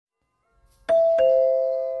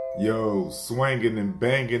Yo, swinging and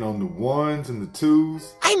banging on the ones and the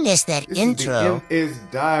twos. I missed that This intro. is the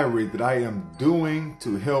MS diary that I am doing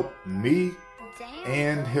to help me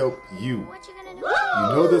and help you. You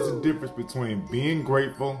know there's a difference between being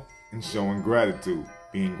grateful and showing gratitude.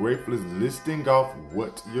 Being grateful is listing off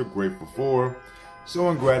what you're grateful for.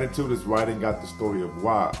 Showing gratitude is writing out the story of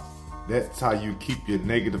why. That's how you keep your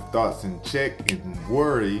negative thoughts in check and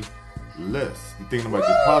worry less. You're thinking about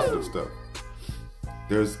your positive stuff.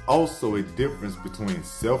 There's also a difference between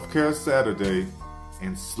Self-Care Saturday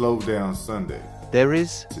and Slow Down Sunday. There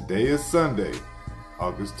is. Today is Sunday,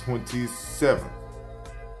 August 27th.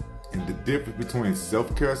 And the difference between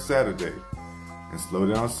Self-Care Saturday and Slow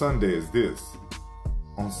Down Sunday is this.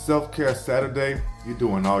 On Self-Care Saturday, you're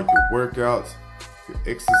doing all your workouts, your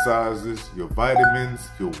exercises, your vitamins,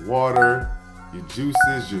 your water, your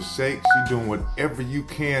juices, your shakes. You're doing whatever you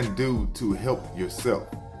can do to help yourself.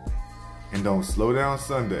 And on Slow Down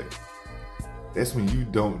Sunday, that's when you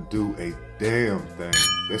don't do a damn thing.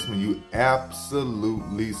 That's when you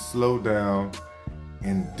absolutely slow down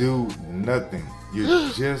and do nothing. You're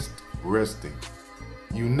just resting.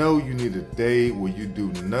 You know you need a day where you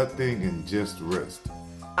do nothing and just rest.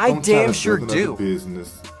 I Don't try damn to sure build another do.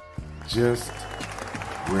 business. Just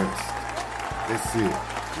rest. That's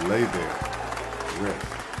it. Lay there. Rest.